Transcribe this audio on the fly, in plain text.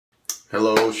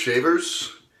Hello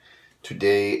shavers.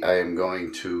 Today I am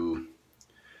going to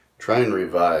try and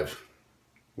revive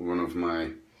one of my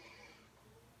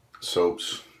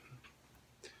soaps.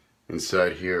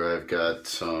 Inside here I've got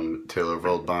some Taylor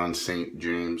Bond St.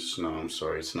 James. No, I'm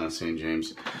sorry, it's not St.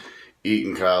 James.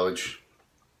 Eton College.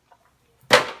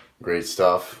 Great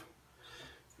stuff.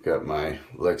 Got my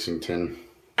Lexington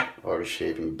Artist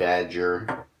Shaving Badger.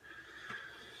 I'm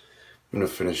going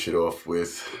to finish it off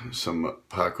with some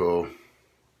Paco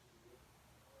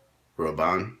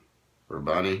Rabanne.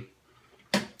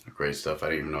 Great stuff. I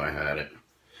didn't even know I had it.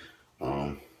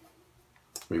 Let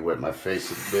me wet my face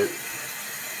a bit.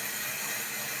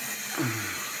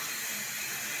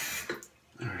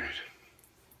 Alright.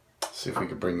 See if we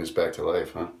can bring this back to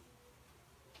life, huh?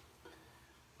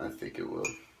 I think it will.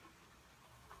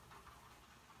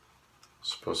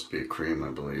 It's supposed to be a cream, I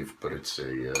believe, but it's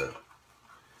a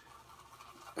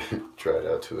tried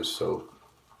out to a soap.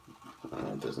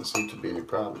 Doesn't seem to be any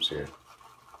problems here.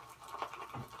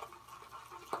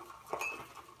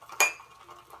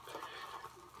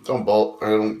 I don't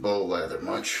bowl lather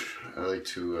much. I like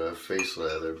to face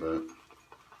lather, but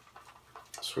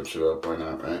switch it up, why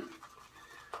not, right?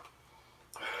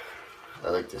 I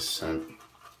like this scent.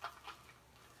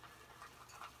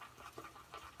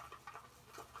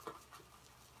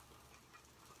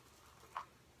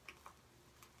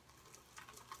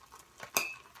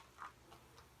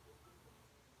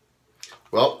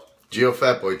 Well, Geo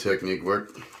Fat Boy technique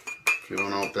worked. If you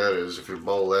don't know what that is, if you're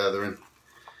bowl lathering,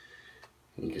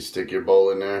 you can stick your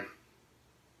bowl in there,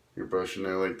 your brush in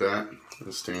there like that,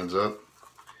 it stands up.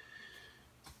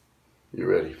 You're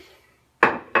ready.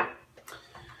 Let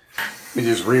me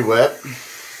just re-wet,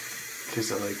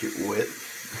 because I like it wet.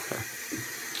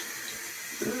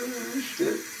 Oh,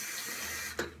 shit.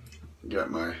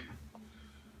 Got my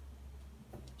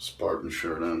Spartan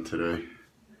shirt on today.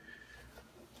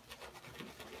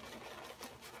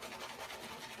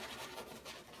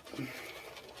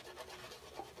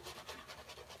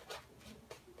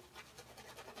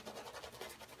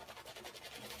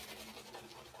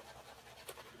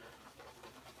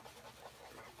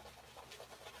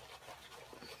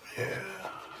 Yeah,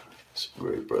 it's a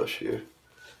great brush here.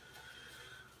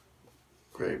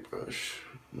 Great brush.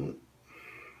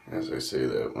 As I say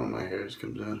that, one of my hairs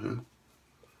comes out, huh?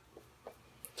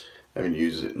 I haven't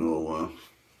used it in a little while.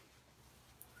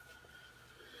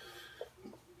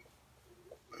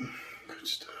 Good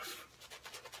stuff.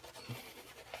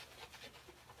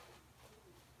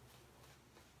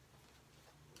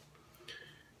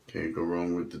 Can't go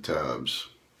wrong with the tabs.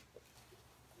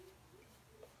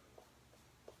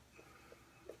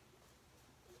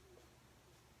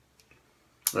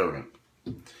 Okay.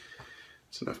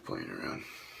 It's enough playing around.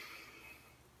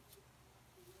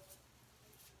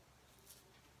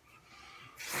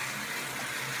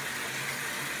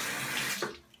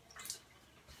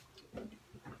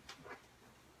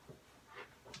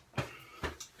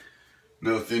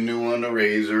 Nothing new on the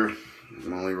razor.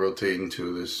 I'm only rotating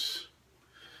to this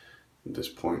at this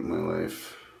point in my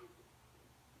life.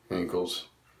 Henckels.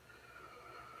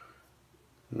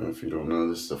 If you don't know,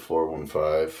 this is the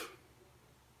 415.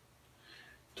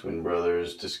 Twin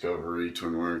Brothers, Discovery,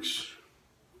 Twin Works.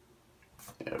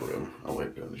 Yeah, whatever. I'll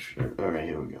wipe down the shirt. Alright,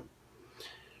 here we go.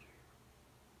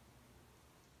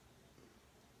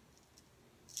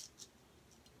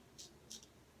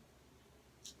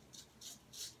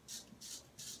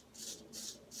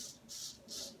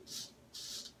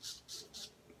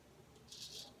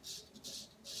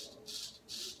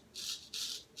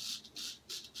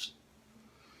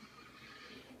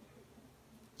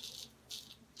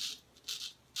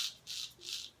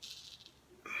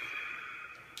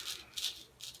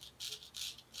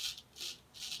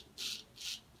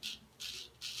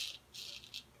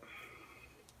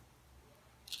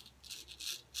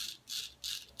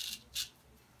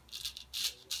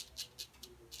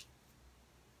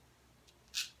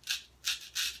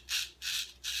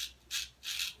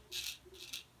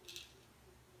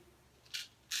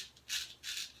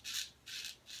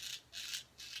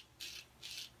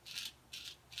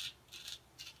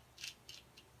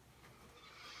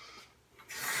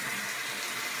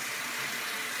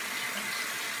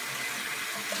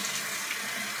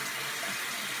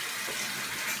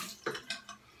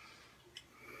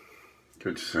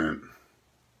 Good scent.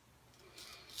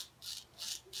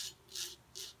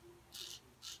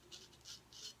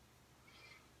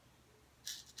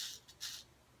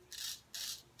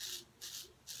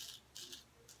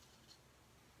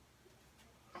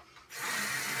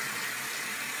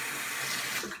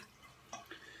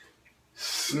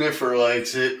 Sniffer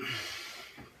likes it.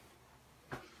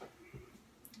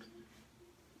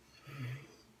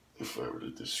 If I were to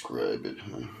describe it,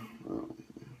 huh? Oh,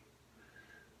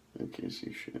 I can't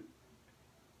see shit.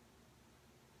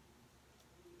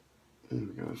 There we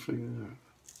go, I figured it out.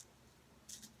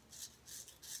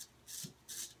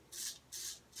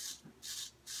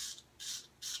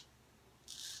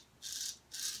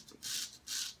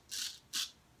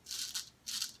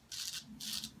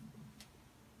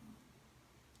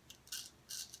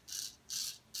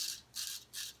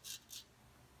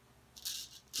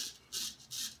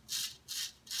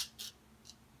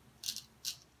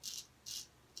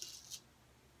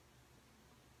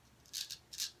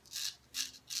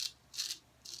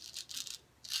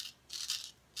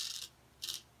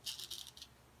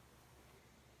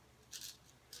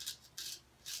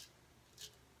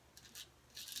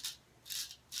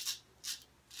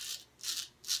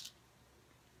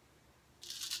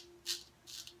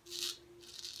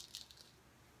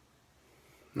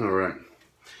 All right.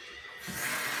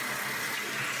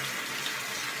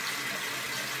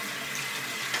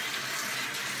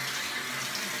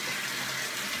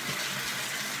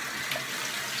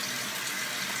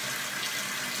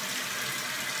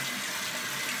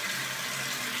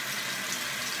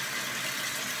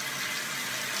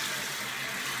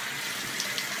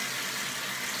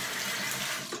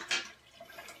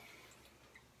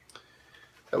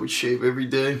 I would shave every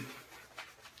day.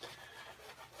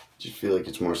 Just feel like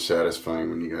it's more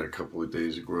satisfying when you got a couple of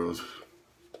days of growth.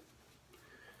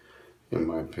 In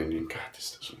my opinion. God,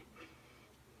 this doesn't.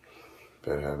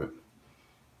 Bad habit.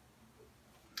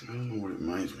 I don't know what it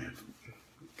reminds me of.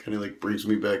 Kind of like brings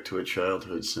me back to a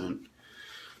childhood scent.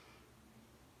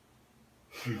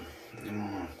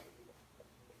 Oh.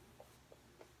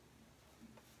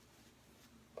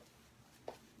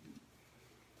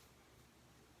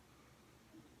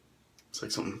 It's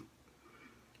like something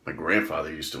my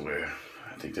grandfather used to wear.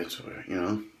 I think that's what, you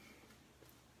know,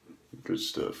 good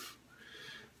stuff.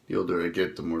 The older I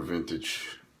get, the more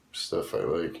vintage stuff I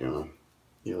like, you know.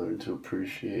 You learn to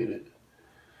appreciate it.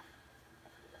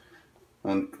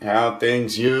 On how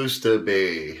things used to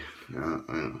be.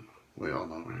 We all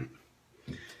know, right?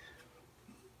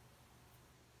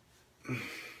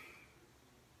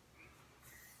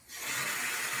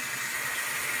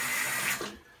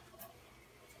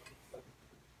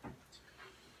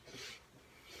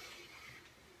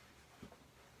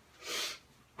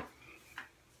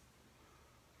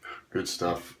 Good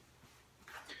stuff.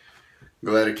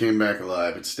 Glad it came back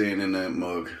alive. It's staying in that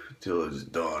mug till it's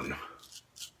done.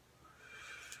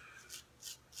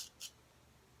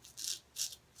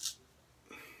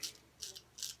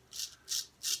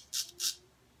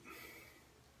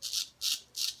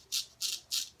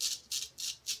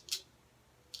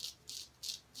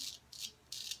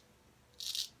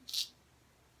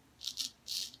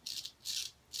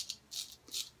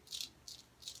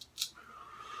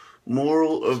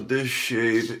 Moral of this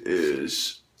shave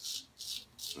is,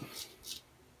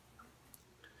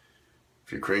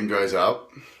 if your cream dries out,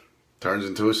 turns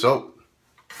into a soap.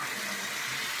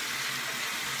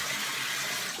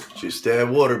 Just add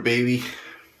water, baby.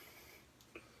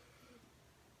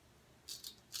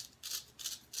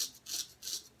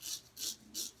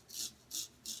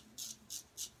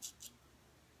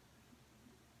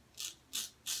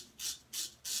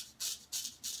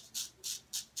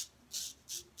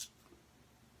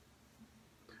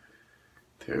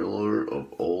 Taylor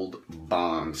of Old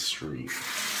Bond Street.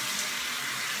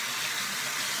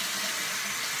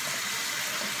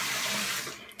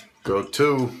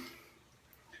 Go-to.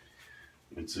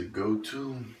 It's a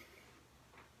go-to.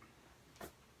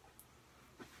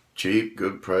 Cheap,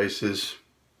 good prices,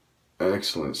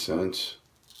 excellent scents.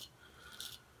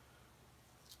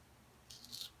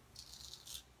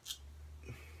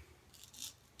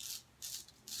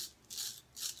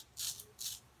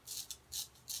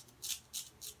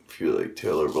 If you like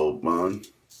Taylor of Old Bond,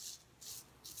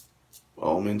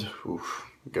 almond,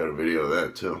 oof, got a video of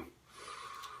that too.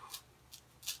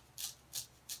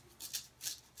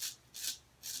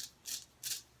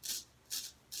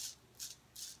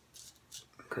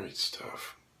 Great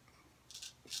stuff.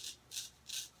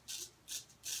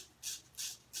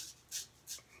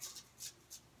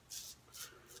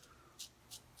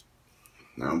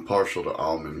 Now I'm partial to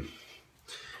almond.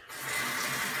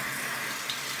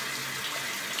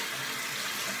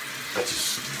 I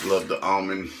just love the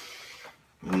almond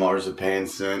marzipan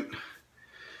scent.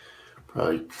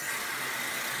 Probably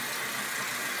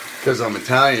because I'm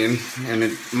Italian and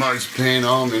it marzipan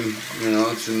almond, you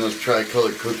know, it's in those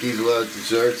tri-colored cookies, a lot of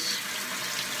desserts.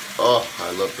 Oh,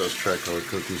 I love those tri-colored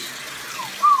cookies.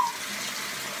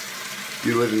 If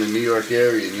you live in the New York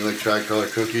area and you like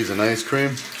tri-colored cookies and ice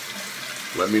cream,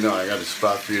 let me know. I got a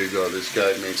spot for you to go. This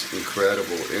guy makes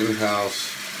incredible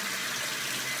in-house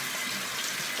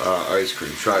ice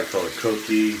cream, tricolor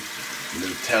cookie,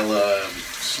 Nutella,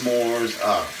 s'mores.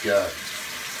 Oh God!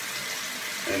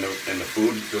 And the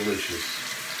food, delicious,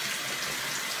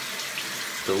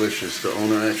 delicious. The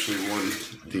owner actually won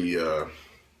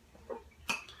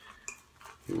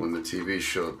the TV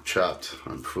show Chopped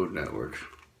on Food Network.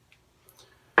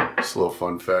 Just a little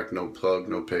fun fact. No plug,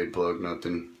 no paid plug,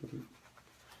 nothing.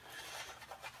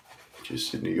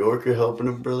 Just a New Yorker helping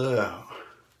a brother out.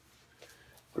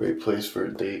 Great place for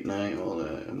a date night, all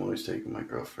that. I'm always taking my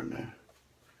girlfriend there.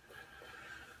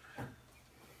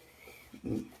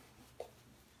 God,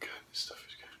 this stuff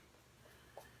is good.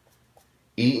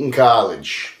 Eton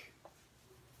College.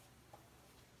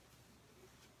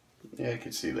 Yeah, I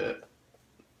can see that.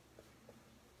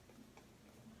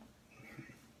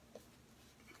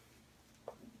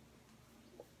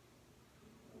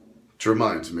 It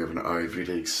reminds me of an Ivy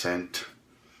League scent.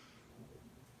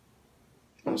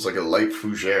 Almost like a light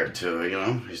fougere too, you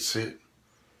know? It's it.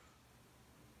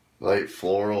 Light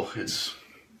floral. It's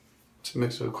a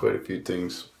mix of quite a few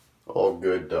things. All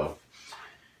good though.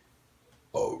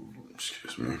 Oh,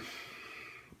 excuse me.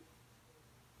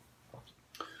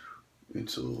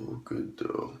 It's all good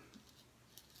though.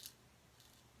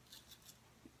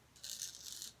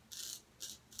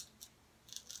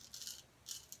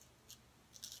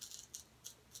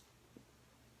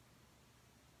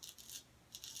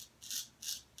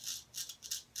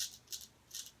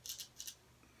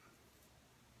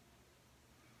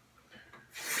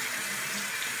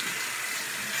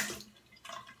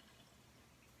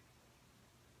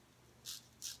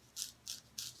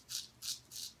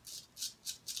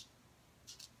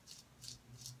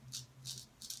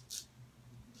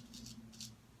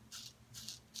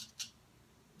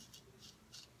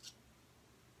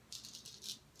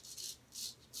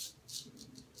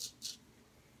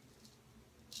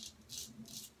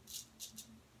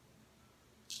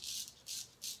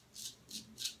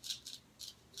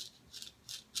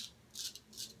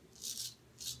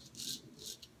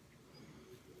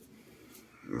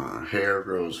 My hair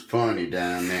grows funny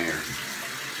down there.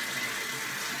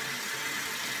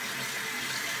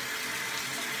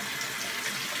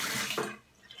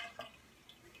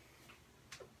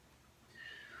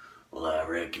 Well, I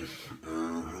reckon.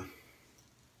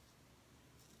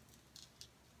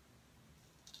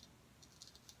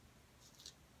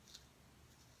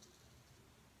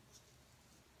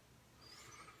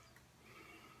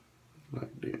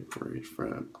 Like the freeze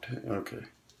frame. Okay.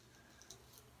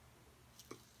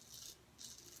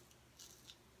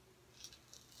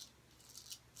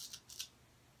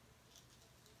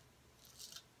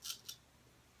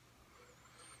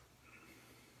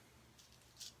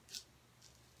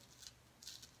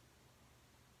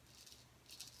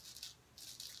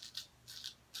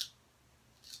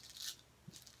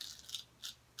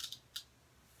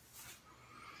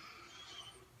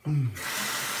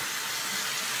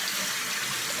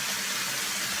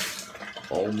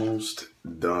 Almost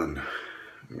done.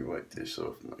 Let me wipe this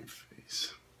off my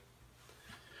face.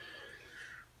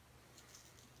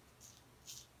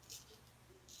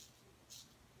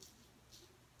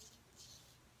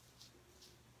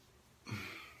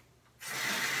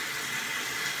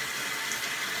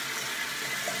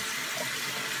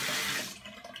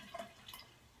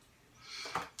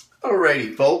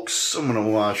 Alrighty, folks, I'm gonna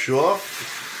wash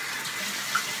off.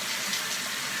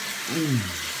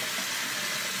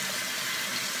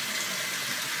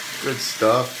 Good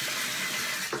stuff.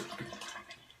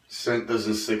 Scent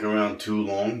doesn't stick around too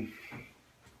long.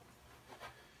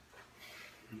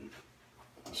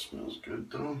 It smells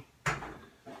good though.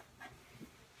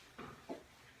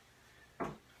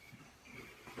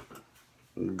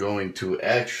 I'm going to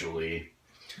actually,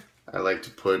 I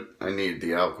need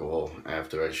the alcohol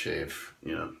after I shave,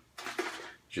 you know.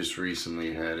 Just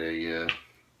recently had a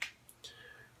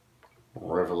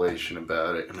revelation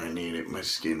about it and I need it. My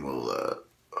skin will,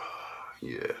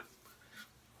 yeah.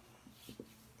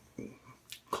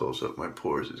 Close up my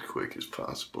pores as quick as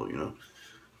possible, you know.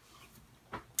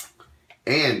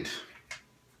 And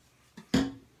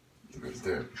as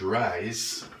that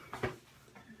dries,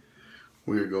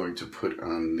 we're going to put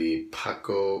on the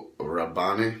Paco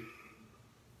Rabanne.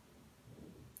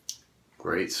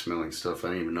 Great smelling stuff. I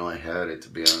didn't even know I had it, to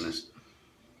be honest.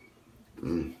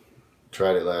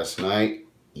 Tried it last night.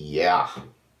 Yeah.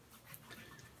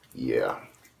 Yeah.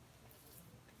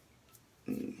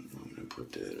 I'm gonna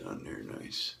put that on there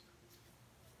nice.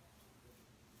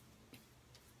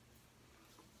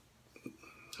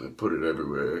 I put it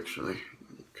everywhere actually,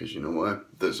 because you know what?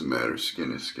 It doesn't matter.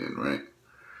 Skin is skin, right?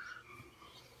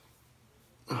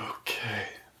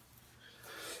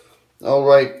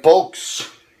 Alright, folks.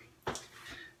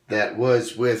 That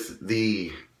was with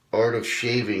the Art of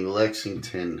Shaving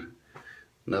Lexington.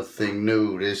 Nothing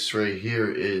new. This right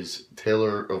here is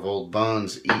Taylor of Old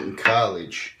Bonds, Eton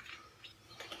College.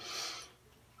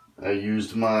 I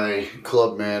used my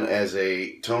Clubman as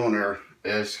a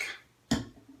toner-esque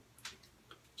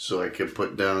so I could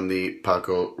put down the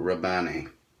Paco Rabanne.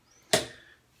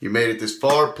 You made it this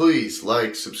far, please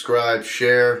like, subscribe,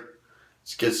 share.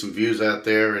 Let's get some views out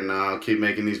there, and I'll keep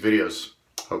making these videos.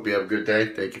 Hope you have a good day.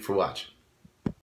 Thank you for watching.